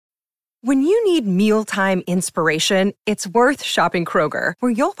When you need mealtime inspiration, it's worth shopping Kroger,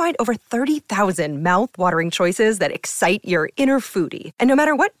 where you'll find over 30,000 mouth-watering choices that excite your inner foodie. And no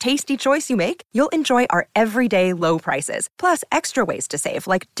matter what tasty choice you make, you'll enjoy our everyday low prices, plus extra ways to save,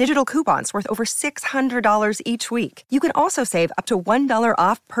 like digital coupons worth over $600 each week. You can also save up to $1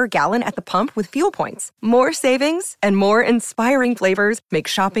 off per gallon at the pump with fuel points. More savings and more inspiring flavors make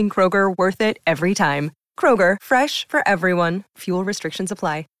shopping Kroger worth it every time. Kroger, fresh for everyone. Fuel restrictions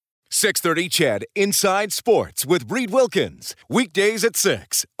apply. 630 CHED Inside Sports with Reed Wilkins. Weekdays at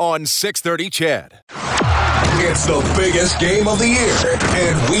 6 on 630 CHED. It's the biggest game of the year,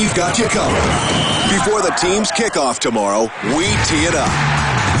 and we've got you covered. Before the teams kick off tomorrow, we tee it up.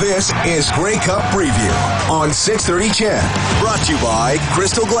 This is Grey Cup Preview on 630 CHED. Brought to you by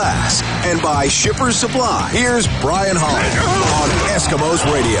Crystal Glass and by Shippers Supply. Here's Brian Holland on Eskimos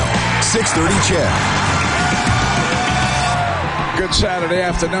Radio. 630 CHED. Good Saturday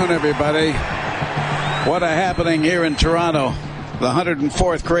afternoon, everybody. What a happening here in Toronto. The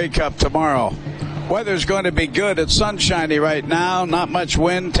 104th Grey Cup tomorrow. Weather's going to be good. It's sunshiny right now. Not much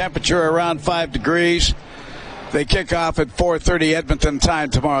wind. Temperature around 5 degrees. They kick off at 4:30 Edmonton time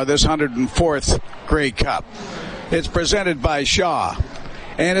tomorrow, this 104th Grey Cup. It's presented by Shaw.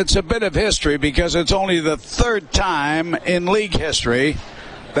 And it's a bit of history because it's only the third time in league history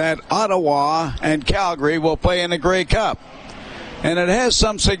that Ottawa and Calgary will play in a Grey Cup. And it has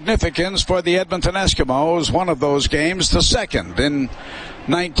some significance for the Edmonton Eskimos. One of those games, the second in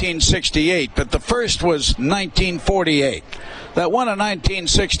 1968. But the first was 1948. That one in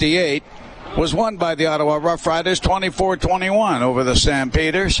 1968 was won by the Ottawa Roughriders 24-21 over the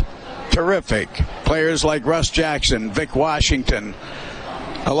Stampeders. Terrific. Players like Russ Jackson, Vic Washington,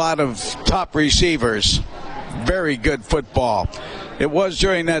 a lot of top receivers. Very good football. It was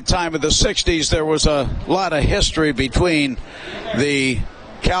during that time of the 60s. There was a lot of history between the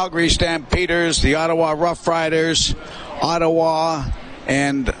Calgary Stampeders, the Ottawa Roughriders, Ottawa,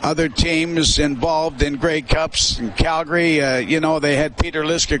 and other teams involved in Grey Cups. In Calgary, they had Peter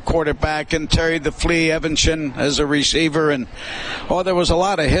Lisk at quarterback and Terry the Flea Evanson as a receiver. And, there was a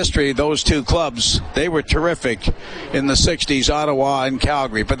lot of history. Those two clubs, they were terrific in the 60s, Ottawa and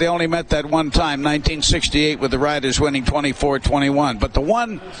Calgary. But they only met that one time, 1968, with the Riders winning 24-21. But the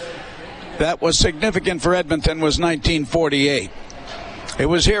one that was significant for Edmonton was 1948. It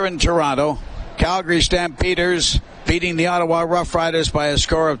was here in Toronto. Calgary Stampeders beating the Ottawa Roughriders by a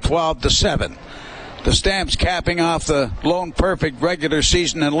score of 12-7. The Stamps capping off the lone perfect regular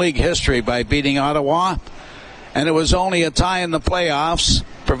season in league history by beating Ottawa. And it was only a tie in the playoffs,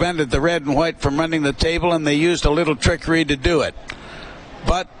 prevented the red and white from running the table, and they used a little trickery to do it.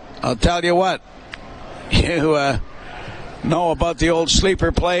 But I'll tell you what, you know about the old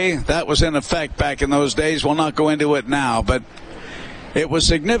sleeper play. That was in effect back in those days. We'll not go into it now, but it was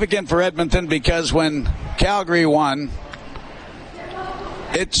significant for Edmonton because when Calgary won,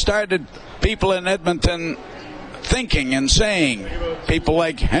 it started people in Edmonton thinking and saying, people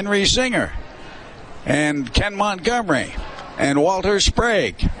like Henry Singer and Ken Montgomery and Walter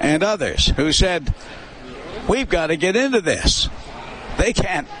Sprague and others who said, we've got to get into this. They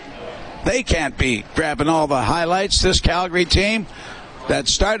can't be grabbing all the highlights. This Calgary team that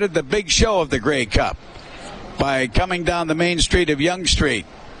started the big show of the Grey Cup by coming down the main street of Yonge Street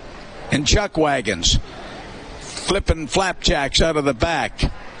in chuck wagons, flipping flapjacks out of the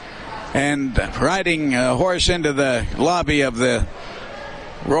back, and riding a horse into the lobby of the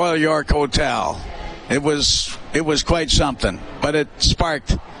Royal York Hotel. It was quite something, but it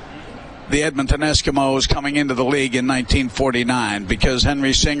sparked the Edmonton Eskimos coming into the league in 1949 because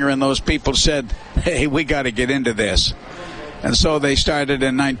Henry Singer and those people said, hey, we got to get into this. And so they started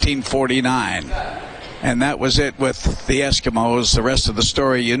in 1949. And that was it with the Eskimos. The rest of the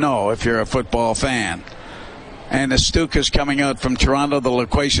story you know if you're a football fan. And Stuka's coming out from Toronto, the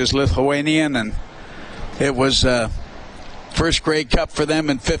loquacious Lithuanian, and it was first Grey Cup for them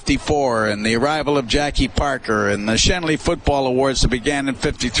in 54, and the arrival of Jackie Parker, and the Shenley Football Awards that began in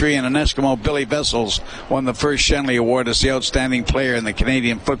 53, and an Eskimo, Billy Vessels, won the first Shenley Award as the outstanding player in the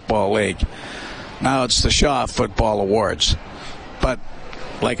Canadian Football League. Now it's the Shaw Football Awards. But,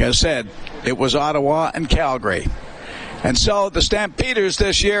 like I said, it was Ottawa and Calgary. And so the Stampeders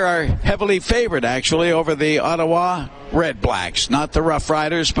this year are heavily favored, actually, over the Ottawa Red Blacks. Not the Rough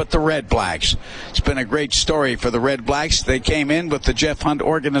Riders, but the Red Blacks. It's been a great story for the Red Blacks. They came in with the Jeff Hunt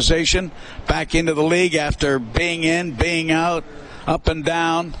organization back into the league after being in, being out, up and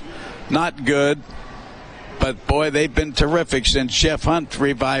down. Not good. But, boy, they've been terrific since Jeff Hunt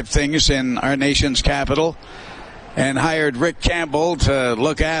revived things in our nation's capital. and hired Rick Campbell to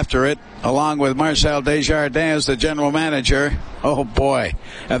look after it, along with Marcel Desjardins, the general manager. Oh, boy,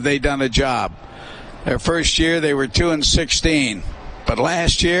 have they done a job. Their first year, they were 2-16. But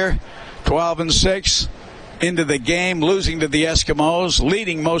last year, 12-6, into the game, losing to the Eskimos,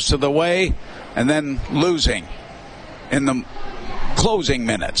 leading most of the way, and then losing in the closing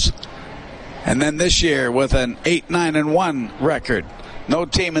minutes. And then this year with an 8-9-1 record. No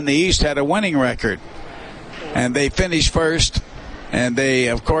team in the East had a winning record. And they finished first. And they,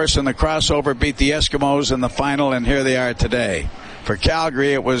 of course, in the crossover, beat the Eskimos in the final, and here they are today. For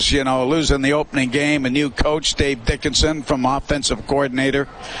Calgary, it was, losing the opening game. A new coach, Dave Dickinson, from offensive coordinator.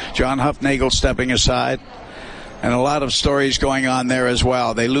 John Huffnagel stepping aside. And a lot of stories going on there as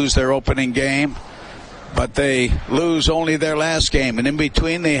well. They lose their opening game, but they lose only their last game. And in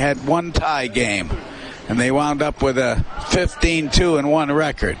between, they had one tie game. And they wound up with a 15-2-1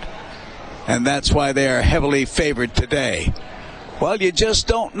 record. And that's why they are heavily favored today. Well, you just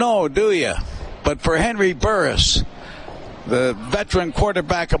don't know, do you? But for Henry Burris, the veteran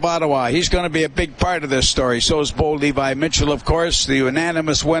quarterback of Ottawa, he's going to be a big part of this story. So is Bo Levi Mitchell, of course, the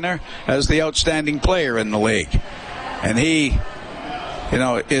unanimous winner as the outstanding player in the league. And he,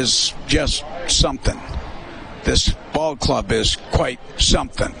 is just something. This ball club is quite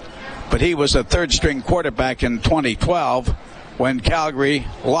something. But he was a third-string quarterback in 2012 when Calgary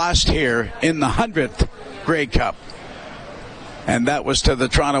lost here in the 100th Grey Cup. And that was to the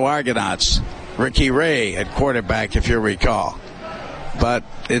Toronto Argonauts. Ricky Ray at quarterback, if you recall. But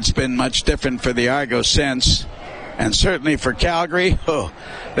it's been much different for the Argos since. And certainly for Calgary,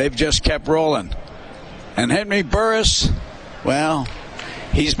 they've just kept rolling. And Henry Burris, well,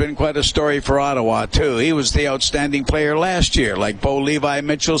 he's been quite a story for Ottawa, too. He was the outstanding player last year, like Bo Levi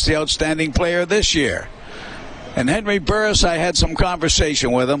Mitchell's the outstanding player this year. And Henry Burris, I had some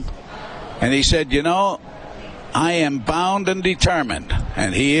conversation with him, and he said, I am bound and determined,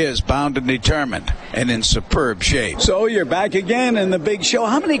 and he is bound and determined, and in superb shape. So you're back again in the big show.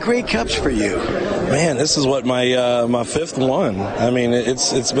 How many Grey Cups for you? Man, this is what my fifth one. I mean,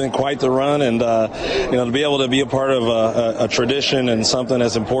 it's been quite the run, and to be able to be a part of a tradition and something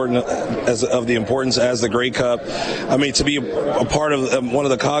as important as of the importance as the Grey Cup. I mean, to be a part of one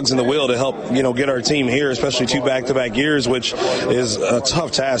of the cogs in the wheel to help get our team here, especially 2 back-to-back years, which is a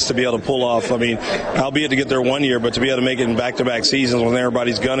tough task to be able to pull off. I mean, albeit to get there one year, but to be able to make it in back-to-back seasons when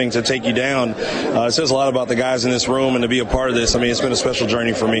everybody's gunning to take you down, it says a lot about the guys in this room, and to be a part of this, I mean, it's been a special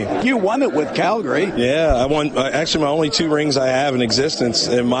journey for me. You won it with Calgary. Yeah, I won. Actually, my only 2 rings I have in existence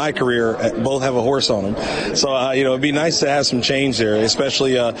in my career both have a horse on them. So, it'd be nice to have some change there,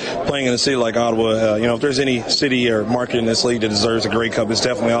 especially playing in a city like Ottawa. If there's any city or market in this league that deserves a Grey Cup, it's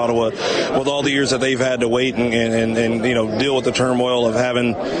definitely Ottawa. With all the years that they've had to wait and deal with the turmoil of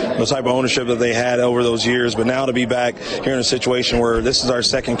having the type of ownership that they had over those years, but now to be back here in a situation where this is our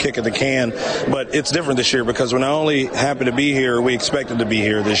second kick at the can. But it's different this year because we're not only happy to be here, we expected to be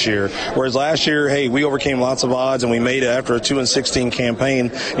here this year. Whereas last year, hey, we overcame lots of odds and we made it after a 2-16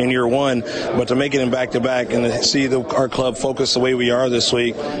 campaign in year one. But to make it in back-to-back and to see our club focus the way we are this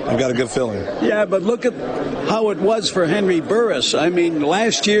week, I've got a good feeling. Yeah, but look at how it was for Henry Burris. I mean,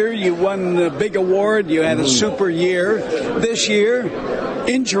 last year you won the big award. You had a super year. This year,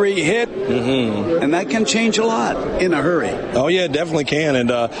 injury hit, and that can change a lot in a hurry. Oh, yeah, it definitely can,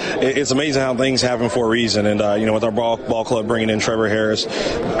 and it's amazing how things happen for a reason. And, with our ball club bringing in Trevor Harris,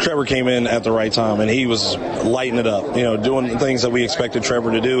 Trevor came in at the right time, and he was lighting it up, doing things that we expected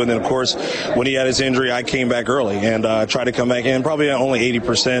Trevor to do. And then, of course, when he had his injury, I came back early and tried to come back in, probably only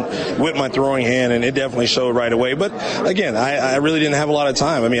 80% with my throwing hand, and it definitely showed right away. But, again, I really didn't have a lot of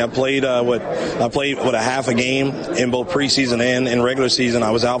time. I mean, I played a half a game in both preseason and in regular season.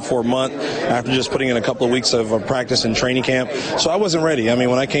 I was out for a month after just putting in a couple of weeks of practice and training camp. So I wasn't ready. I mean,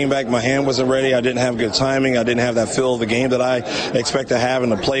 when I came back, my hand wasn't ready. I didn't have good timing. I didn't have that feel of the game that I expect to have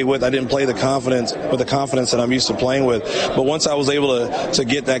and to play with. I didn't play the confidence that I'm used to playing with. But once I was able to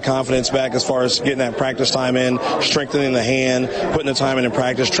get that confidence back as far as getting that practice time in, strengthening the hand, putting the time in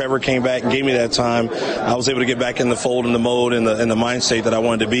practice, Trevor came back and gave me that time. I was able to get back in the fold and the mode and the mind state that I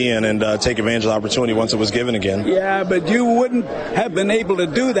wanted to be in and take advantage of the opportunity once it was given again. Yeah, but you wouldn't have been able to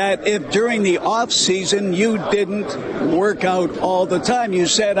do that if during the off season you didn't work out all the time. You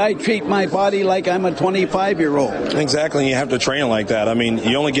said, I treat my body me like I'm a 25-year-old. Exactly. You have to train like that. I mean,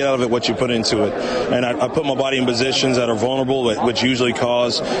 you only get out of it what you put into it. And I put my body in positions that are vulnerable, which usually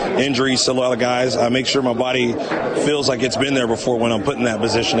cause injuries to a lot of guys. I make sure my body feels like it's been there before when I'm put in that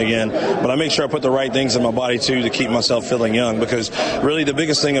position again. But I make sure I put the right things in my body, too, to keep myself feeling young. Because really the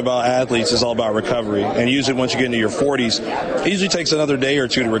biggest thing about athletes is all about recovery. And usually once you get into your 40s, it usually takes another day or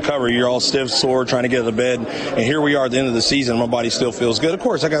two to recover. You're all stiff, sore, trying to get out of bed. And here we are at the end of the season. My body still feels good. Of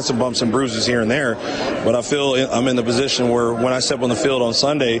course, I got some bumps and bruises here and there. But I feel I'm in the position where when I step on the field on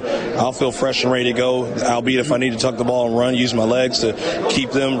Sunday, I'll feel fresh and ready to go, albeit if I need to tuck the ball and run, use my legs to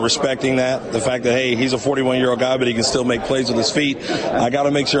keep them respecting that. The fact that, hey, he's a 41-year-old guy, but he can still make plays with his feet. I got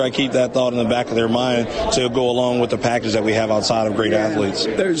to make sure I keep that thought in the back of their mind to go along with the package that we have outside of great athletes.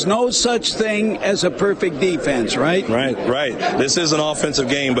 There's no such thing as a perfect defense, right? Right. This is an offensive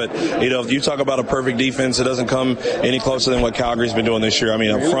game, but, if you talk about a perfect defense, it doesn't come any closer than what Calgary's been doing this year. I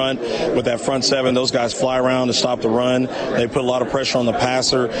mean, up front, with that front seven, those guys fly around to stop the run. They put a lot of pressure on the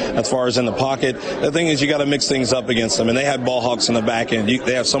passer as far as in the pocket. The thing is, you got to mix things up against them, and they have ball hawks in the back end.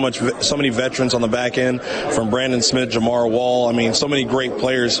 They have so many veterans on the back end, from Brandon Smith, Jamar Wall. I mean, so many great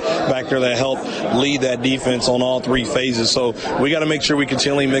players back there that help lead that defense on all three phases. So we got to make sure we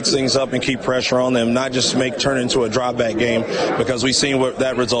continually mix things up and keep pressure on them, not just turn into a drop back game, because we've seen what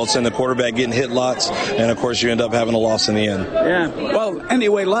that results in, the quarterback getting hit lots, and of course you end up having a loss in the end. Yeah. Well,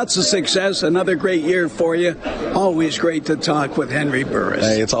 anyway, lots of success. Another great year for you. Always great to talk with Henry Burris.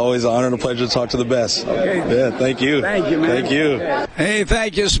 Hey, it's always an honor and a pleasure to talk to the best. Okay. Yeah, thank you. Thank you, man. Thank you. Hey,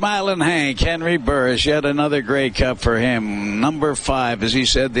 thank you, Smiling Hank. Henry Burris, yet another Grey Cup for him. Number 5, as he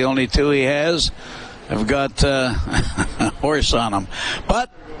said, the only 2 he has have got a horse on them. But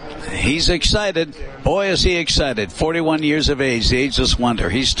he's excited. Boy, is he excited. 41 years of age, the ageless wonder.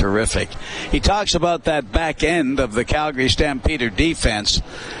 He's terrific. He talks about that back end of the Calgary Stampeder defense,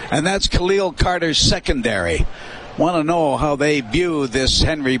 and that's Khalil Carter's secondary. Want to know how they view this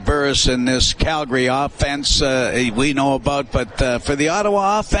Henry Burris and this Calgary offense we know about, but for the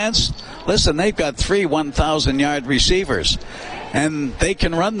Ottawa offense, listen, they've got 3 1,000-yard receivers, and they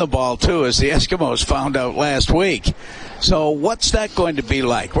can run the ball too, as the Eskimos found out last week. So what's that going to be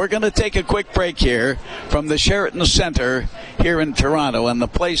like? We're going to take a quick break here from the Sheraton Centre here in Toronto, and the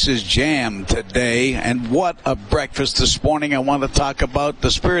place is jammed today. And what a breakfast this morning. I want to talk about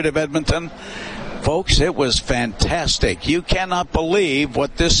the Spirit of Edmonton. Folks, it was fantastic. You cannot believe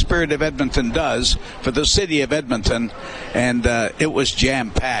what this Spirit of Edmonton does for the city of Edmonton, and it was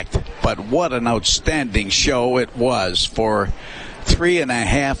jam-packed. But what an outstanding show it was for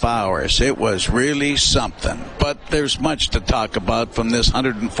 3.5 hours. It was really something. But there's much to talk about from this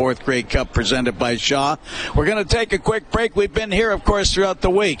 104th Grey Cup presented by Shaw. We're going to take a quick break. We've been here, of course, throughout the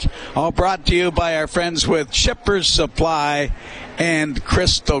week. All brought to you by our friends with Shippers Supply and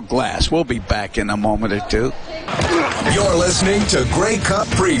Crystal Glass. We'll be back in a moment or two. You're listening to Grey Cup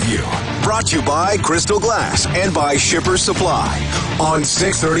Preview, brought to you by Crystal Glass and by Shippers Supply on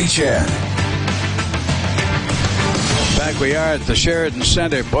 630 CHED. Back we are at the Sheraton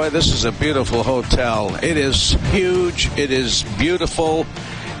Centre. Boy, this is a beautiful hotel. It is huge. It is beautiful.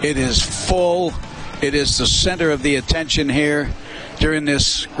 It is full. It is the center of the attention here during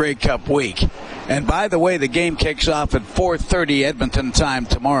this Grey Cup week. And by the way, the game kicks off at 4:30 Edmonton time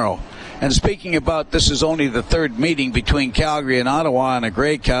tomorrow. And speaking about, this is only the third meeting between Calgary and Ottawa in a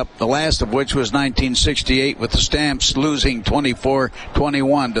Grey Cup, the last of which was 1968 with the Stamps losing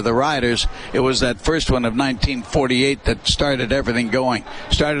 24-21 to the Riders. It was that first one of 1948 that started everything going,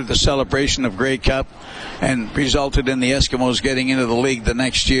 started the celebration of Grey Cup, and resulted in the Eskimos getting into the league the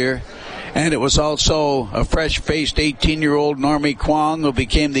next year. And it was also a fresh-faced 18-year-old Normie Kwong who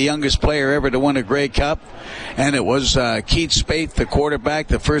became the youngest player ever to win a Grey Cup. And it was Keith Spaeth, the quarterback,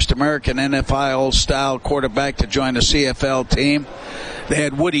 the first American NFL-style quarterback to join a CFL team. They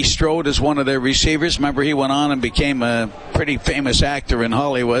had Woody Strode as one of their receivers. Remember, he went on and became a pretty famous actor in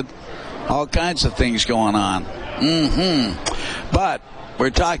Hollywood. All kinds of things going on. But we're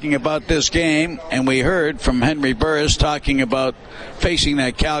talking about this game, and we heard from Henry Burris talking about facing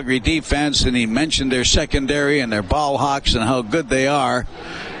that Calgary defense, and he mentioned their secondary and their ball hawks and how good they are,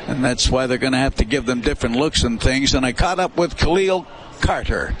 and that's why they're going to have to give them different looks and things. And I caught up with Khalil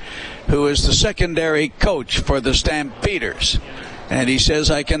Carter, who is the secondary coach for the Stampeders. And he says,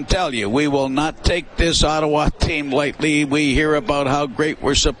 I can tell you, we will not take this Ottawa team lightly. We hear about how great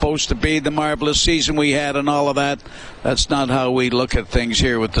we're supposed to be, the marvelous season we had and all of that. That's not how we look at things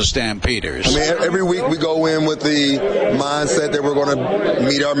here with the Stampeders. I mean, every week we go in with the mindset that we're going to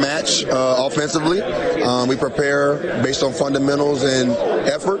meet our match offensively. We prepare based on fundamentals and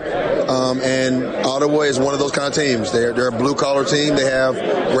effort. And Ottawa is one of those kind of teams. They're a blue-collar team. They have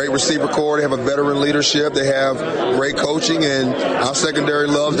great receiver core. They have a veteran leadership. They have great coaching, and our secondary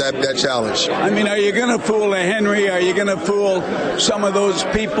loves that challenge. I mean, are you going to fool a Henry? Are you going to fool some of those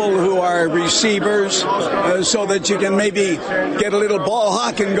people who are receivers so that you can maybe get a little ball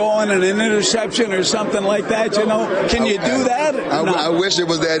hawking going and an interception or something like that? You know, can you do that? I wish it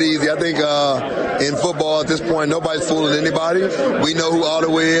was that easy. I think in football at this point, nobody's fooling anybody. We know who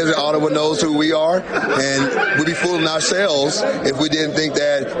Ottawa is, and Ottawa knows who we are, and we'd be fooling ourselves if we didn't think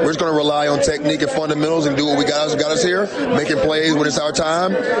that we're just going to rely on technique and fundamentals and do what we got us here, making plays when it's our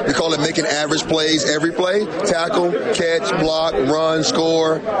time. We call it making average plays every play. Tackle, catch, block, run,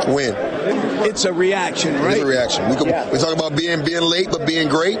 score, win. It's a reaction, right? It's a reaction. We talk about being late, but being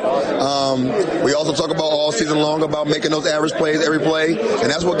great. We also talk about all season long about making those average plays every play, and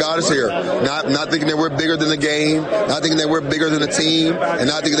that's what got us here. Not thinking that we're bigger than the game, not thinking that we're bigger than the team, and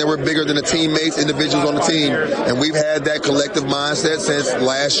not thinking that we're bigger than the teammates, individuals on the team. And we've had that collective mindset since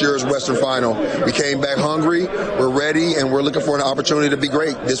last year's Western Final. We came back hungry, we're ready, and we're looking for an opportunity to be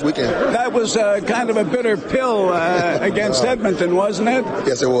great this weekend. That was kind of a bitter pill against Edmonton, wasn't it?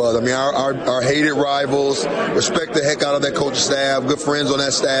 Yes, it was. I mean, our hated rivals, respect the heck out of that coaching staff, good friends on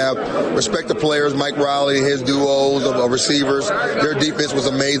that staff, respect the players, Mike Riley, his duos of receivers. Their defense was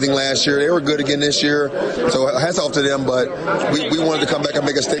amazing last year. They were good again this year, so hats off to them, but we wanted to come back and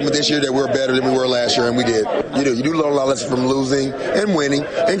make a statement this year that we're better than we were last year, and we did. You do learn a lot of lessons from losing and winning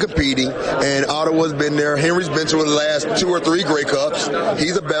and competing, and Ottawa's been there. Henry's been to the last 2 or 3 Grey Cups.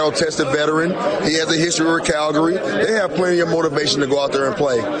 He's a battle-tested veteran. He has a history with Calgary. They have plenty of motivation to go out there and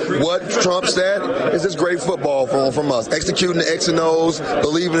play. What trumps that is this great football from us. Executing the X and O's,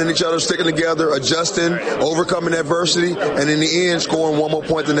 believing in each other, sticking together, adjusting, overcoming adversity, and in the end, scoring one more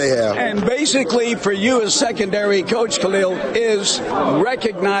point than they have. And basically, for you as secondary coach, Khalil, is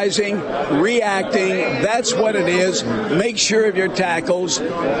recognizing, reacting. That's what it is. Make sure of your tackles,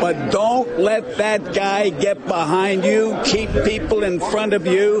 but don't let that guy get behind you. Keep people in front of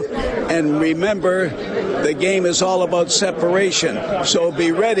you, and remember, the game is all about separation. So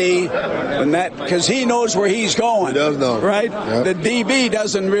be ready, and that because he knows where he's going. He does know, right? Yep. The DB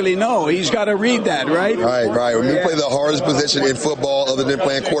doesn't really know. He's got to read that, right? Right. We play the hardest position in football, other than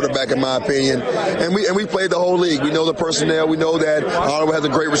playing quarterback, in my opinion. And we played the whole league. We know the personnel. We know that Ottawa has a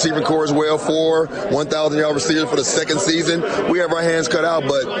great receiving core as well. 4 1,000-yard receivers for the second season. We have our hands cut out,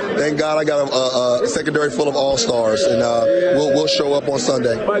 but thank God I got a secondary full of all-stars, and we'll show up on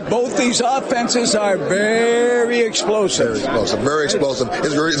Sunday. But both these offenses are very explosive. Very explosive.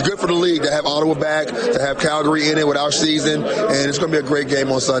 It's good for the league to have Ottawa back, to have Calgary in it with our season, and it's going to be a great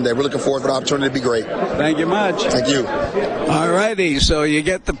game on Sunday. We're looking forward for the opportunity to be great. Thank you much. Thank you. All righty, so you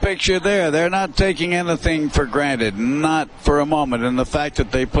get the picture there. They're not taking anything for granted, not for a moment. And the fact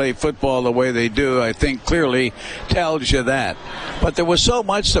that they play football the way they do, I think, clearly tells you that. But there was so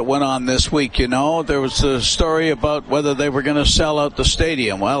much that went on this week, you know. There was a story about whether they were going to sell out the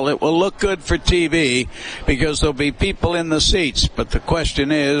stadium. Well, it will look good for TV because there'll be people in the seats. But the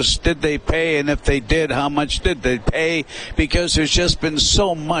question is, did they pay? And if they did, how much did they pay? Because there's just been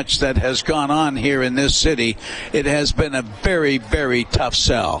so much that has gone on here in this city. It has been a very, very tough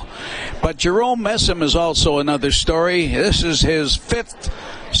sell. But Jerome Messam is also another story. This is his 5th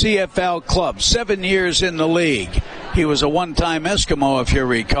CFL club, 7 years in the league. He was a one-time Eskimo, if you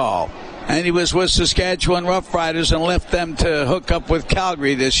recall. And he was with Saskatchewan Roughriders and left them to hook up with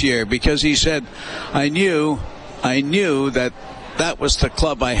Calgary this year because he said, I knew that was the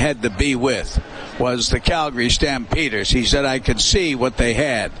club I had to be with, was the Calgary Stampeders. He said I could see what they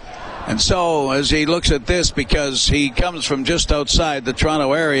had. And so as he looks at this, because he comes from just outside the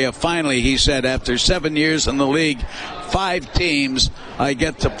Toronto area, finally, he said, after 7 years in the league, 5 teams, I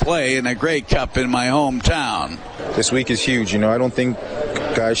get to play in a Grey Cup in my hometown. This week is huge. I don't think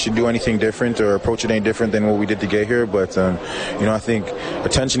guys should do anything different or approach it any different than what we did to get here. But, I think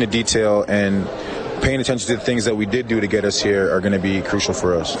attention to detail and paying attention to the things that we did do to get us here are going to be crucial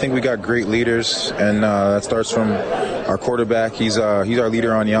for us. I think we got great leaders, and that starts from our quarterback. He's our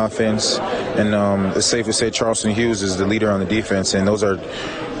leader on the offense, and it's safe to say Charleston Hughes is the leader on the defense, and those are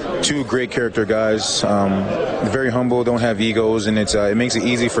two great character guys, very humble, don't have egos, and it makes it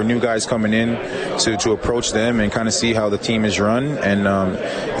easy for new guys coming in to approach them and kind of see how the team is run. And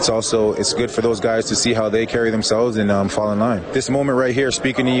it's good for those guys to see how they carry themselves and fall in line. This moment right here,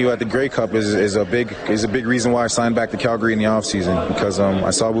 speaking to you at the Grey Cup, is a big reason why I signed back to Calgary in the offseason, because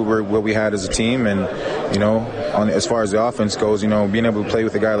I saw what we had as a team, and as far as the offense goes, being able to play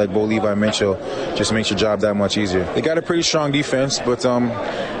with a guy like Bo Levi Mitchell just makes your job that much easier. They got a pretty strong defense, but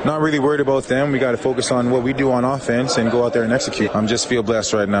not really worried about them. We got to focus on what we do on offense and go out there and execute. I just feel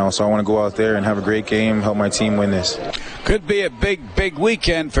blessed right now, so I want to go out there and have a great game, help my team win this. Could be a big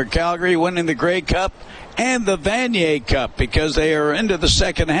weekend for Calgary, winning the Grey Cup and the Vanier Cup, because they are into the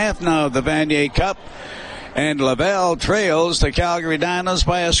second half now of the Vanier Cup. And Laval trails the Calgary Dinos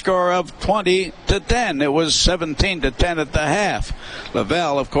by a score of 20-10. It was 17-10 at the half.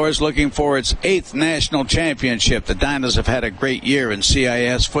 Laval, of course, looking for its 8th national championship. The Dinos have had a great year in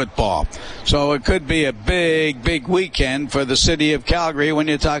CIS football. So it could be a big weekend for the city of Calgary when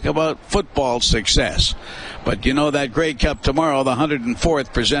you talk about football success. But that Grey Cup tomorrow, the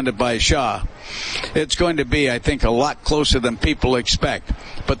 104th, presented by Shaw, it's going to be, I think, a lot closer than people expect.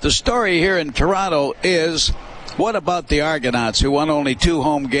 But the story here in Toronto is, what about the Argonauts, who won only 2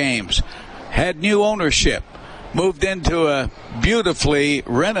 home games, had new ownership, moved into a beautifully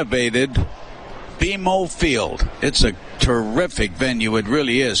renovated BMO Field? It's a terrific venue. It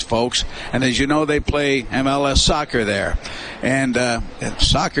really is, folks. And as you know, they play MLS soccer there. And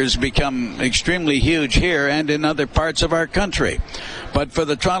soccer's become extremely huge here and in other parts of our country. But for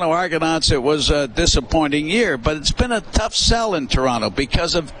the Toronto Argonauts, it was a disappointing year. But it's been a tough sell in Toronto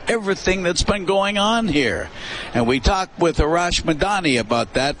because of everything that's been going on here. And we talked with Arash Madani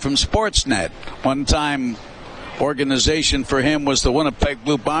about that from Sportsnet. One time organization for him was the Winnipeg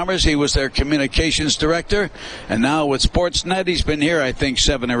Blue Bombers. He was their communications director. And now with Sportsnet, he's been here, I think,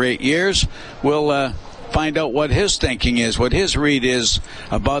 7 or 8 years. We'll find out what his thinking is, what his read is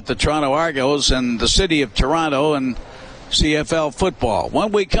about the Toronto Argos and the city of Toronto and CFL football.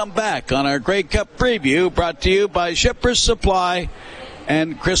 When we come back on our Grey Cup preview, brought to you by Shippers Supply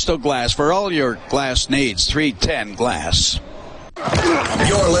and Crystal Glass. For all your glass needs, 310 Glass.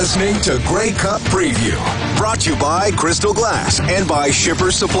 You're listening to Grey Cup Preview, brought to you by Crystal Glass and by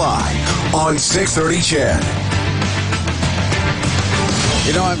Shippers Supply on 630 CHED.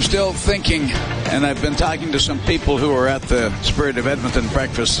 I'm still thinking, and I've been talking to some people who were at the Spirit of Edmonton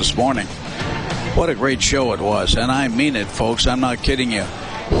breakfast this morning. What a great show it was, and I mean it, folks. I'm not kidding you.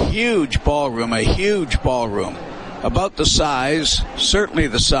 Huge ballroom, a huge ballroom. About the size, certainly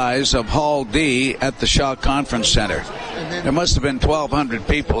the size of Hall D at the Shaw Conference Center. There must have been 1,200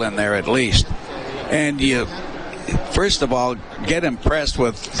 people in there at least. And you, first of all, get impressed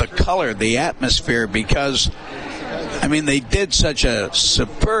with the color, the atmosphere, because, they did such a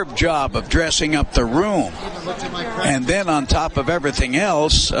superb job of dressing up the room. And then on top of everything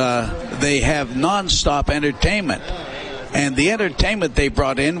else, they have nonstop entertainment. And the entertainment they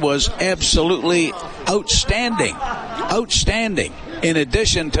brought in was absolutely outstanding. Outstanding. In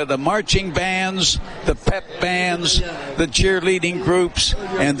addition to the marching bands, the pep bands, the cheerleading groups,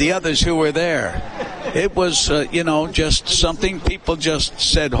 and the others who were there. It was, just something people just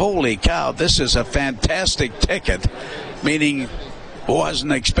said, holy cow, this is a fantastic ticket. Meaning, it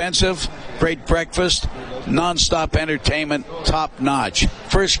wasn't expensive, great breakfast, nonstop entertainment, top notch,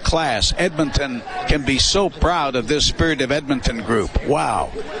 first class. Edmonton can be so proud of this Spirit of Edmonton group.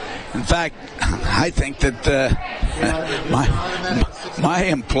 Wow. In fact, I think that my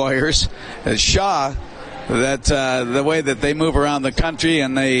employers, Shaw, that the way that they move around the country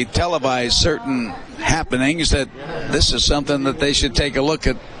and they televise certain happenings, that this is something that they should take a look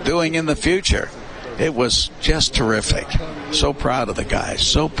at doing in the future. It was just terrific. So proud of the guys.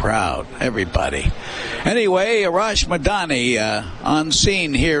 So proud. Everybody. Anyway, Arash Madani on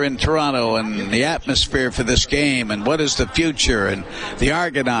scene here in Toronto, and the atmosphere for this game, and what is the future, and the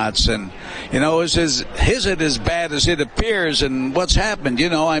Argonauts, and, is it as bad as it appears, and what's happened,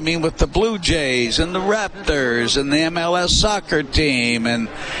 with the Blue Jays and the Raptors and the MLS soccer team, and,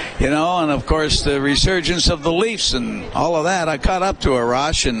 and of course the resurgence of the Leafs and all of that. I caught up to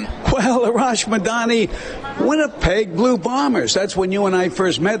Arash, and, Arash Madani, Winnipeg Blue Bombers. That's when you and I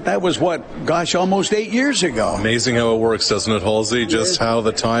first met. That was almost 8 years ago. Amazing how it works, doesn't it, Halsey? Just how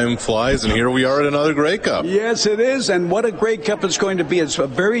the time flies, and here we are at another Grey Cup. Yes, it is, and what a Grey Cup it's going to be. It's a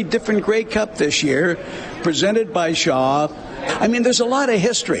very different Grey Cup this year, presented by Shaw. There's a lot of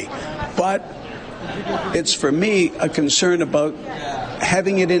history, but it's, for me, a concern about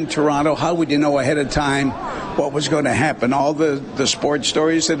having it in Toronto. How would you know ahead of time what was going to happen, all the sports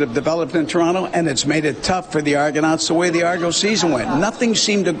stories that have developed in Toronto, and it's made it tough for the Argonauts the way the Argo season went. Nothing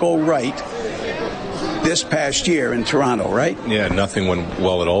seemed to go right this past year in Toronto, right? Yeah, nothing went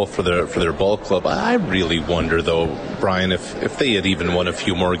well at all for their ball club. I really wonder, though, Brian, if they had even won a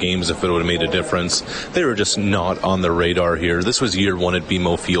few more games, if it would have made a difference. They were just not on the radar here. This was year one at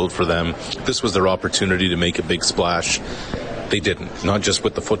BMO Field for them. This was their opportunity to make a big splash. They didn't, not just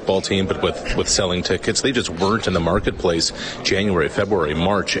with the football team, but with selling tickets. They just weren't in the marketplace January, February,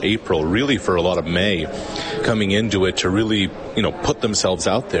 March, April, really for a lot of May coming into it to really, put themselves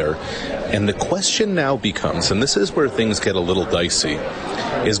out there. And the question now becomes, and this is where things get a little dicey,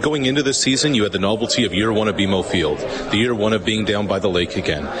 is going into this season, you had the novelty of year one at BMO Field, the year one of being down by the lake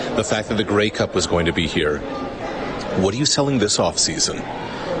again, the fact that the Grey Cup was going to be here. What are you selling this offseason?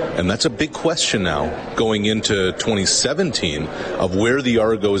 And that's a big question now going into 2017 of where the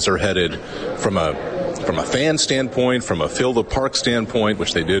Argos are headed from a fan standpoint, from a fill the park standpoint,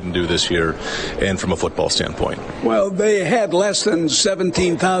 which they didn't do this year, and from a football standpoint. Well, they had less than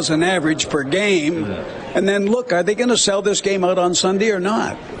 17,000 average per game. And then, look, are they going to sell this game out on Sunday or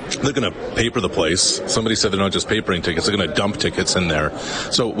not? They're going to paper the place. Somebody said they're not just papering tickets, they're going to dump tickets in there.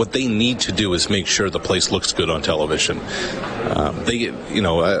 So what they need to do is make sure the place looks good on television.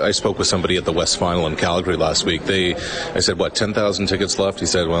 I spoke with somebody at the West Final in Calgary last week. I said, 10,000 tickets left? He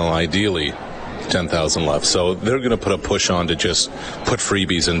said, well, ideally 10,000 left. So they're going to put a push on to just put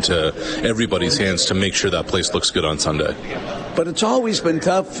freebies into everybody's hands to make sure that place looks good on Sunday. But it's always been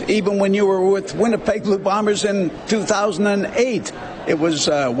tough, even when you were with Winnipeg Blue Bombers in 2008. It was,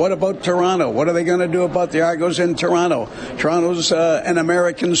 what about Toronto? What are they going to do about the Argos in Toronto? Toronto's an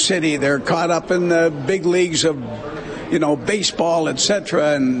American city. They're caught up in the big leagues of, baseball,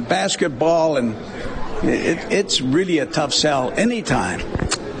 etc., and basketball, and it's really a tough sell anytime.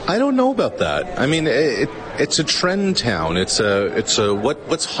 I don't know about that. I mean, it's a trend town. It's a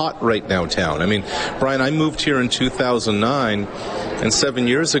what's hot right now town. I mean, Brian, I moved here in 2009, and 7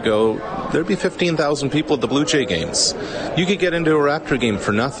 years ago, there'd be 15,000 people at the Blue Jay games. You could get into a Raptor game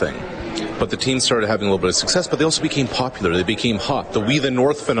for nothing. But the team started having a little bit of success, but they also became popular. They became hot. The We the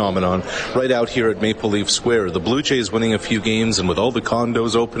North phenomenon right out here at Maple Leaf Square. The Blue Jays winning a few games, and with all the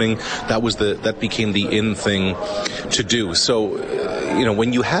condos opening, that became the in thing to do. So,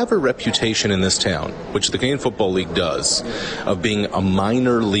 when you have a reputation in this town, which the Canadian Football League does, of being a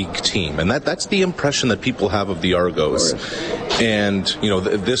minor league team, and that's the impression that people have of the Argos. And,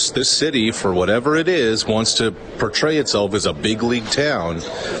 this city, for whatever it is, wants to portray itself as a big league town.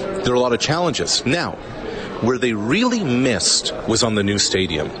 There are a lot of challenges. Now, where they really missed was on the new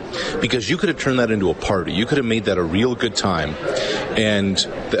stadium, because you could have turned that into a party. You could have made that a real good time. And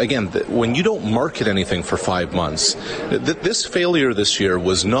again, when you don't market anything for 5 months, this failure this year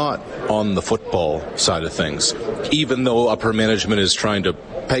was not on the football side of things, even though upper management is trying to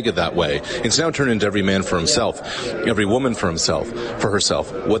peg it that way. It's now turned into every man for himself, every woman for herself.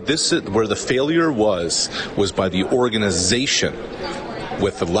 Where the failure was by the organization.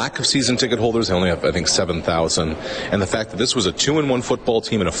 With the lack of season ticket holders, they only have, I think, 7,000. And the fact that this was a 2-1 football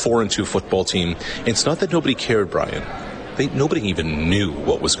team and a 4-2 football team, it's not that nobody cared, Brian. Nobody even knew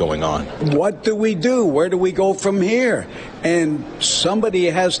what was going on. What do we do? Where do we go from here? And somebody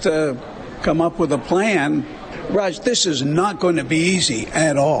has to come up with a plan. Raj, this is not going to be easy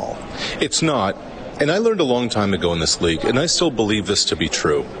at all. It's not. And I learned a long time ago in this league, and I still believe this to be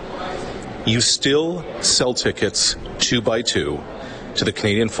true. You still sell tickets 2 by 2 to the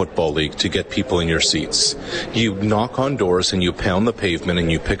Canadian Football League to get people in your seats. You knock on doors and you pound the pavement and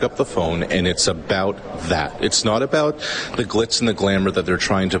you pick up the phone, and it's about that. It's not about the glitz and the glamour that they're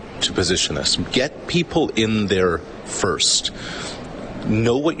trying to position this. Get people in there first.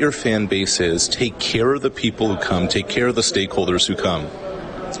 Know what your fan base is. Take care of the people who come. Take care of the stakeholders who come.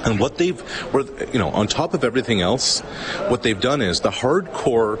 And what on top of everything else, what they've done is the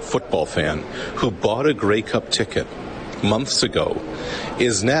hardcore football fan who bought a Grey Cup ticket months ago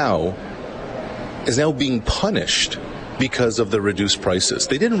is now being punished because of the reduced prices.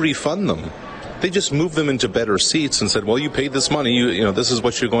 They didn't refund them. They just moved them into better seats and said, well, you paid this money, this is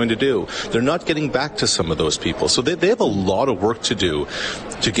what you're going to do. They're not getting back to some of those people. So they have a lot of work to do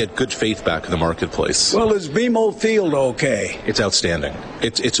to get good faith back in the marketplace. Well, is BMO Field okay? It's outstanding.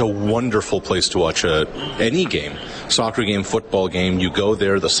 It's a wonderful place to watch any game. Soccer game, football game. You go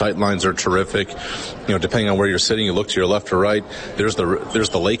there, the sight lines are terrific. Depending on where you're sitting, you look to your left or right. There's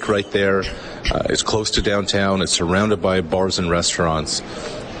the lake right there. It's close to downtown. It's surrounded by bars and restaurants.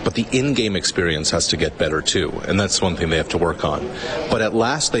 But the in-game experience has to get better, too, and that's one thing they have to work on. But at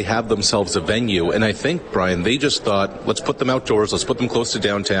last, they have themselves a venue, and I think, Brian, they just thought, let's put them outdoors, let's put them close to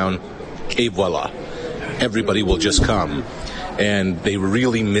downtown, et voila. everybody will just come. And they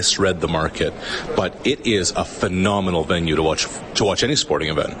really misread the market. But it is a phenomenal venue to watch any sporting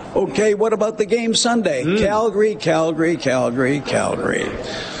event. Okay, what about the game Sunday? Calgary.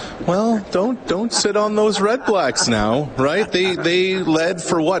 Well, don't sit on those Red Blacks now, right? They led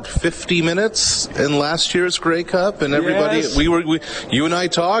for 50 minutes in last year's Grey Cup, and everybody you and I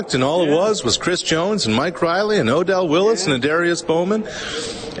talked, and all it was Chris Jones and Mike Riley and Odell Willis and Adarius Bowman,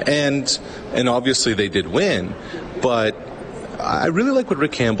 and obviously they did win, but I really like what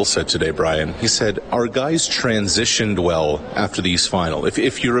Rick Campbell said today, Brian. He said, our guys transitioned well after the East Final.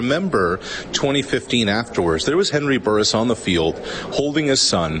 If you remember 2015 afterwards, there was Henry Burris on the field holding his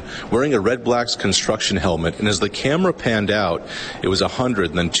son, wearing a Red Blacks construction helmet, and as the camera panned out, it was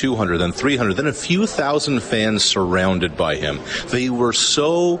 100, then 200, then 300, then a few thousand fans surrounded by him. They were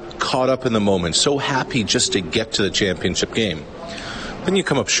so caught up in the moment, so happy just to get to the championship game. Then you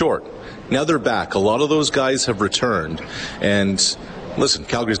come up short. Now they're back. A lot of those guys have returned. And listen,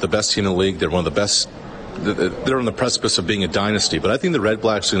 Calgary's the best team in the league. They're one of the best. They're on the precipice of being a dynasty. But I think the Red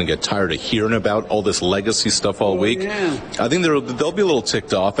Blacks are going to get tired of hearing about all this legacy stuff all week. Yeah. I think they'll be a little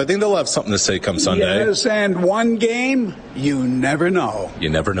ticked off. I think they'll have something to say come Sunday. Yes, and one game, you never know. You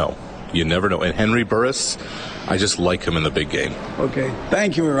never know. And Henry Burris, I just like him in the big game. Okay.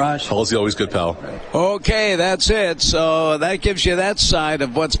 Thank you, Raj. Halsey, always good, pal. Okay, that's it. So that gives you that side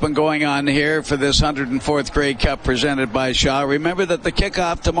of what's been going on here for this 104th Grey Cup presented by Shaw. Remember that the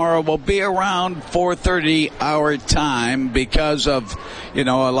kickoff tomorrow will be around 4:30 our time because of, a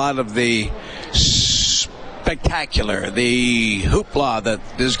lot of the spectacular, the hoopla that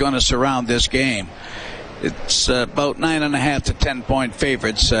is going to surround this game. It's about 9.5 to 10-point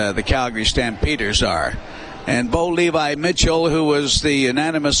favorites, the Calgary Stampeders are. And Bo Levi Mitchell, who was the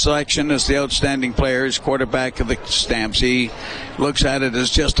unanimous selection as the outstanding player, is quarterback of the Stamps. He looks at it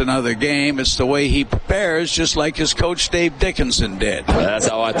as just another game. It's the way he prepares, just like his coach Dave Dickinson did. That's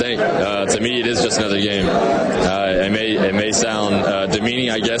how I think. To me, it is just another game. It may sound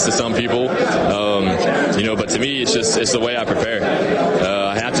demeaning, I guess, to some people, but to me, it's the way I prepare.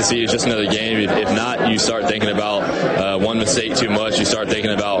 I have to see it's just another game. If not, you start thinking about one mistake too much. You start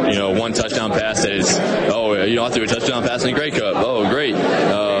thinking about one touchdown pass that is, you don't have to do a touchdown pass in the Grey Cup. Oh, great.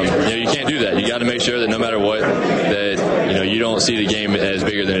 You can't do that. You got to make sure that no matter what, that you don't see the game as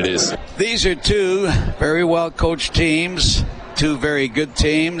bigger than it is. These are two very well coached teams, two very good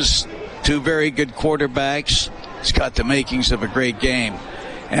teams, two very good quarterbacks. It's got the makings of a great game.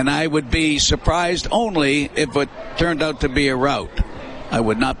 And I would be surprised only if it turned out to be a rout. I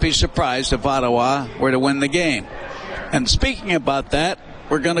would not be surprised if Ottawa were to win the game. And speaking about that,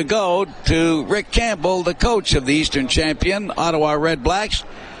 we're going to go to Rick Campbell, the coach of the Eastern champion, Ottawa Red Blacks,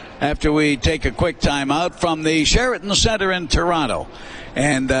 after we take a quick time out from the Sheraton Centre in Toronto.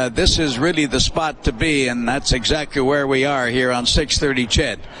 And this is really the spot to be, and that's exactly where we are here on 630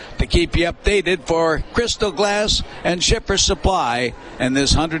 CHED, to keep you updated for Crystal Glass and Shipper Supply and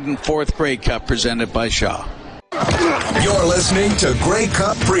this 104th Grey Cup presented by Shaw. You're listening to Grey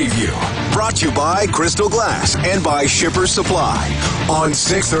Cup Preview, brought to you by Crystal Glass and by Shipper Supply on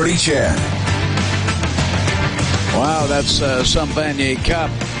 630 CHED. Wow, that's some Vanier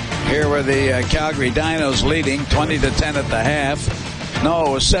Cup. Here were the Calgary Dinos leading 20-10 at the half. No, it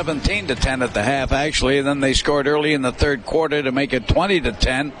was 17-10 at the half, actually. And then they scored early in the third quarter to make it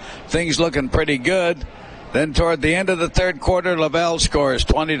 20-10. Things looking pretty good. Then toward the end of the third quarter, Laval scores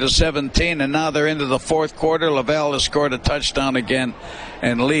 20-17, and now they're into the fourth quarter. Laval has scored a touchdown again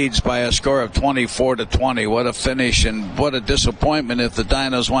and leads by a score of 24-20. What a finish, and what a disappointment if the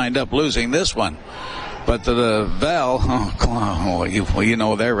Dinos wind up losing this one. But the Laval, you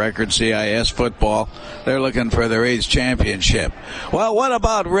know their record, CIS football. They're looking for their 8th championship. Well, what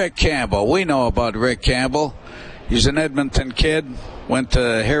about Rick Campbell? We know about Rick Campbell. He's an Edmonton kid, went to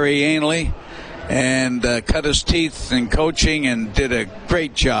Harry Ainley, and cut his teeth in coaching and did a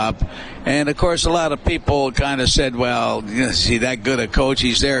great job. And, of course, a lot of people kind of said, well, is he that good a coach?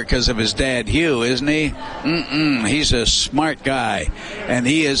 He's there because of his dad, Hugh, isn't he? He's a smart guy, and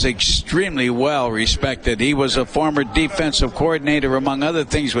he is extremely well respected. He was a former defensive coordinator, among other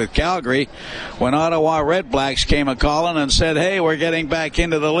things, with Calgary when Ottawa Red Blacks came a-calling and said, hey, we're getting back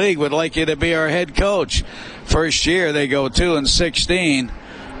into the league. We'd like you to be our head coach. First year, they go 2-16.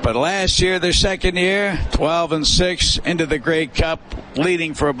 But last year, their second year, 12-6 into the Grey Cup,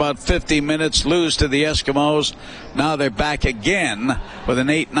 leading for about 50 minutes, lose to the Eskimos. Now they're back again with an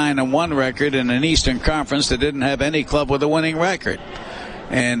 8-9-1 record in an Eastern Conference that didn't have any club with a winning record.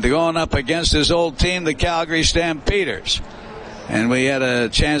 And going up against his old team, the Calgary Stampeders. And we had a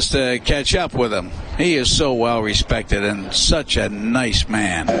chance to catch up with them He is so well respected and such a nice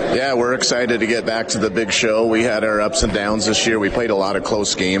man. Yeah, we're excited to get back to the big show. We had our ups and downs this year. We played a lot of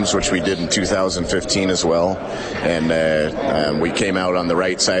close games, which we did in 2015 as well. And we came out on the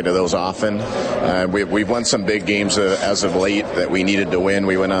right side of those often. We've won some big games as of late that we needed to win.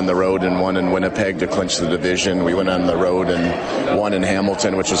 We went on the road and won in Winnipeg to clinch the division. We went on the road and won in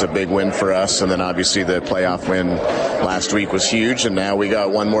Hamilton, which was a big win for us. And then obviously the playoff win last week was huge. And now we got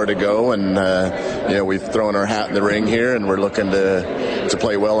one more to go. And, we've thrown our hat in the ring here, and we're looking to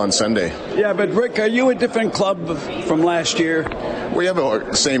play well on Sunday. Yeah, but Rick, are you a different club from last year? We have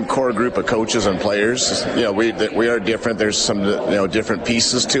the same core group of coaches and players. We are different. There's some different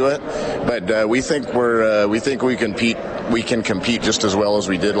pieces to it, but we think we can compete just as well as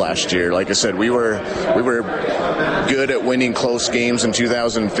we did last year. Like I said, we were good at winning close games in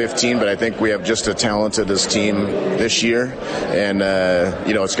 2015, but I think we have just as talented as team this year, and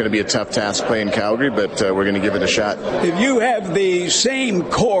it's going to be a tough task playing Calgary, but we're going to give it a shot. If you have the same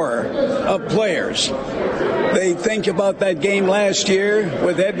core of players, they think about that game last year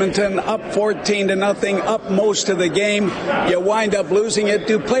with Edmonton up 14-0, up most of the game. You wind up losing it.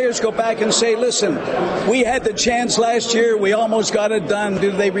 Do players go back and say, listen, we had the chance last year, we almost got it done?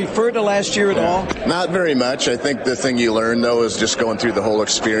 Do they refer to last year at all? Not very much. I think the thing you learn, though, is just going through the whole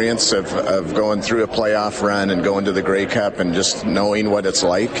experience of going through a playoff run and going to the Grey Cup and just knowing what it's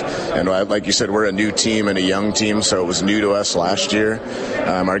like. And like you said, we're a new team and a young team, so it was new to us last year.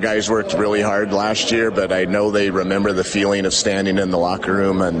 Our guys worked really hard last year, but I know they remember the feeling of standing in the locker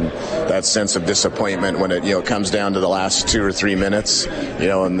room and that sense of disappointment when it comes down to the last 2 or 3 minutes.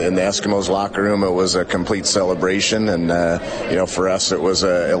 In the Eskimos locker room, it was a complete celebration, and for us it was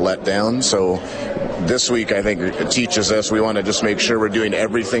a letdown. So this week, I think it teaches us we want to just make sure we're doing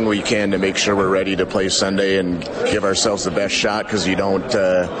everything we can to make sure we're ready to play Sunday and give ourselves the best shot, because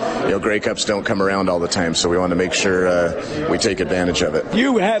Grey Cups don't come around all the time, so we want to make sure we take advantage of it.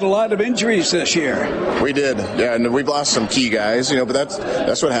 You had a lot of injuries this year. We did, yeah, and we've lost some key guys, but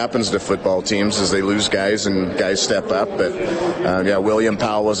that's what happens to football teams, is they lose guys and guys step up. But William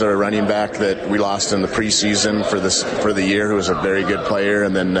Powell was our running back that we lost in the preseason for the year, who was a very good player,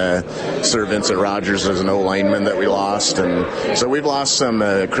 and then Sir Vincent Rogers was an O-lineman that we lost, and so we've lost some.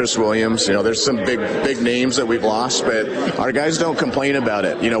 Chris Williams, there's some big names that we've lost, but our guys don't complain about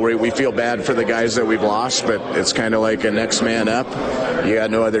it. We feel bad for the guys that we've lost, but it's kind of like a next man up. You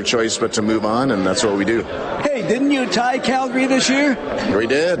got no other choice but to move on, and that's what we do. Hey, didn't you tie Calgary this year? We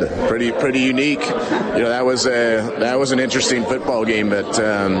did. Pretty unique. That was an interesting football game,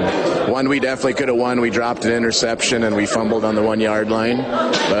 but one we definitely could have won. We dropped an interception and we fumbled on the 1 yard line.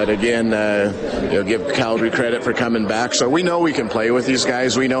 But again, give Calgary credit for coming back. So we know we can play with these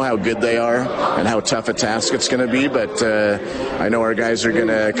guys. We know how good they are and how tough a task it's going to be. But I know our guys are going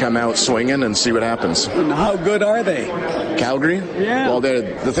to come out swinging and see what happens. And how good are they? Calgary? Yeah. Well,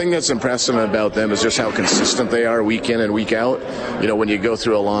 the thing that's impressive about them is just how consistent they are week in and week out. When you go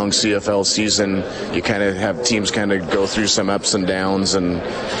through a long CFL season, you kind of have teams kind of go through some ups and downs, and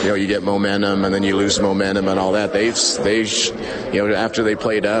you get momentum and then you lose momentum and all that. They after they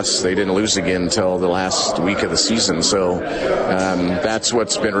played us, they didn't lose again until the last week of the season. So that's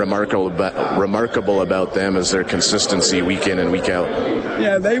what's been remarkable about them, is their consistency week in and week out.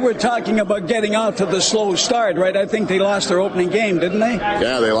 Yeah, they were talking about getting out to the slow start, right? I think they lost their opening game, didn't they?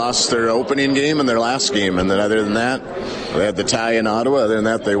 Yeah, they lost their opening game and their last game, and then other than that, they had the tie in Ottawa. Other than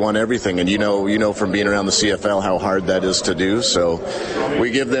that, they won everything. And you know from being around the CFL how hard that is to do. So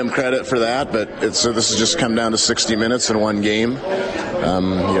we give them credit for that. But this has just come down to 60 minutes in one game.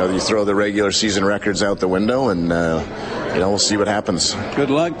 You throw the regular season records out the window, and we'll see what happens.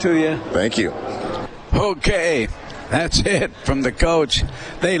 Good luck to you. Thank you. Okay. That's it from the coach.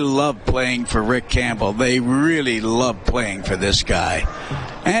 They love playing for Rick Campbell. They really love playing for this guy.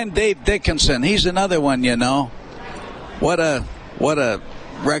 And Dave Dickenson, he's another one, What a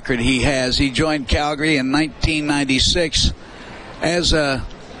record he has. He joined Calgary in 1996 as a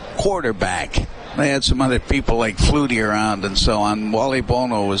quarterback. They had some other people like Flutie around and so on. Wally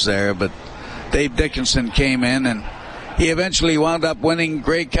Bono was there, but Dave Dickenson came in, and he eventually wound up winning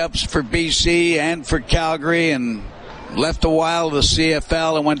Grey Cups for BC and for Calgary, and left a while of the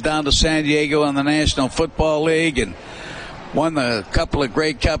CFL and went down to San Diego in the National Football League and won a couple of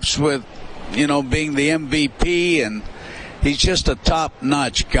Grey Cups with, being the MVP. And he's just a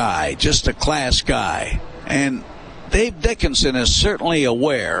top-notch guy, just a class guy. And Dave Dickenson is certainly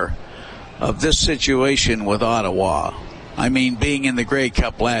aware of this situation with Ottawa. I mean, being in the Grey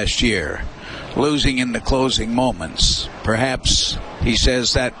Cup last year, losing in the closing moments. Perhaps, he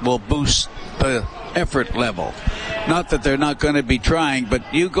says, that will boost the effort level. Not that they're not going to be trying,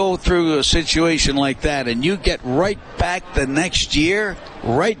 but you go through a situation like that and you get right back the next year,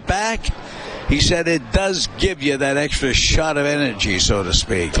 right back. He said it does give you that extra shot of energy, so to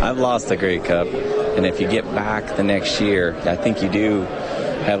speak. I've lost the Grey Cup, and if you get back the next year, I think you do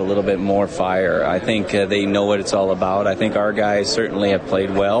have a little bit more fire. I think they know what it's all about. I think our guys certainly have played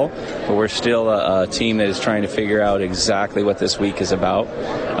well, but we're still a team that is trying to figure out exactly what this week is about.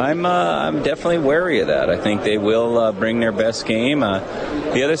 I'm definitely wary of that. I think they will bring their best game.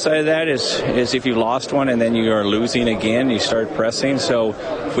 The other side of that is if you lost one and then you are losing again, you start pressing. So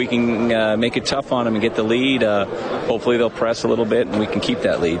if we can make it tough on them and get the lead, hopefully they'll press a little bit and we can keep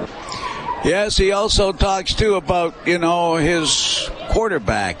that lead. Yes, he also talks, too, about, his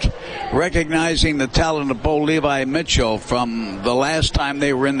quarterback, recognizing the talent of Bo Levi Mitchell from the last time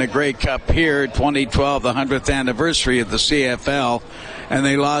they were in the Grey Cup here, 2012, the 100th anniversary of the CFL, and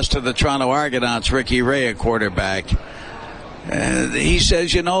they lost to the Toronto Argonauts, Ricky Ray, a quarterback. He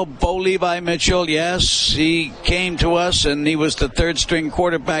says, Bo Levi Mitchell, yes, he came to us and he was the third-string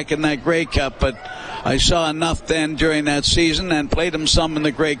quarterback in that Grey Cup, but I saw enough then during that season and played him some in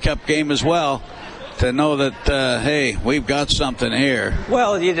the Grey Cup game as well to know that, hey, we've got something here.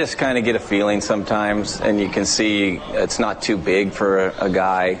 Well, you just kind of get a feeling sometimes, and you can see it's not too big for a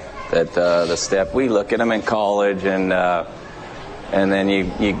guy that the step. We look at him in college, and then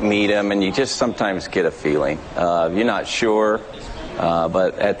you meet him, and you just sometimes get a feeling. You're not sure,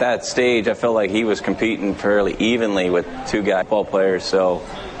 but at that stage, I felt like he was competing fairly evenly with two ball players, so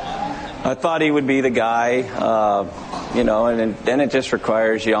I thought he would be the guy, and then it just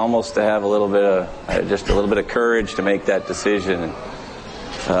requires you almost to have a little bit of courage to make that decision.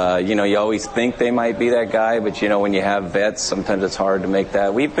 You always think they might be that guy, but when you have vets, sometimes it's hard to make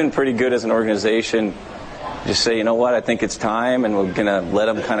that. We've been pretty good as an organization. Just say, what, I think it's time, and we're going to let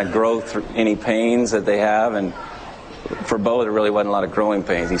them kind of grow through any pains that they have. And for Bo, there really wasn't a lot of growing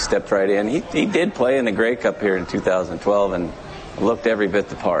pains. He stepped right in. He did play in the Grey Cup here in 2012 and looked every bit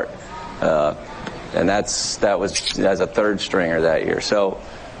the part. And that was as a third stringer that year. So,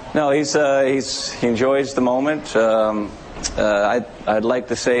 no, he enjoys the moment. I'd like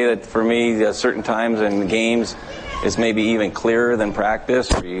to say that for me, certain times in games is maybe even clearer than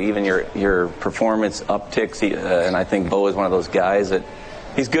practice, or even your performance upticks. And I think Bo is one of those guys that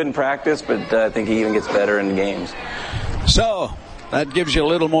he's good in practice, but I think he even gets better in games. So that gives you a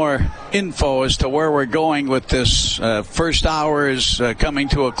little more info as to where we're going with this. First hour is coming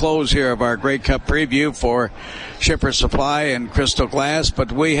to a close here of our Grey Cup preview for Shipper Supply and Crystal Glass,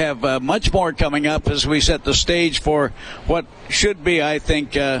 but we have much more coming up as we set the stage for what should be, I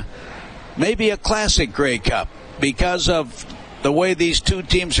think, maybe a classic Grey Cup because of the way these two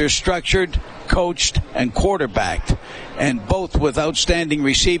teams are structured, coached, and quarterbacked, and both with outstanding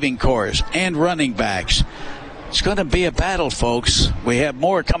receiving cores and running backs. It's going to be a battle, folks. We have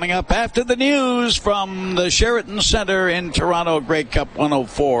more coming up after the news from the Sheraton Center in Toronto. Grey Cup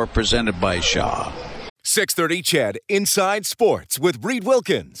 104 presented by Shaw. 630 CHED Inside Sports with Reed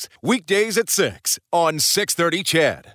Wilkins. Weekdays at 6 on 630 CHED.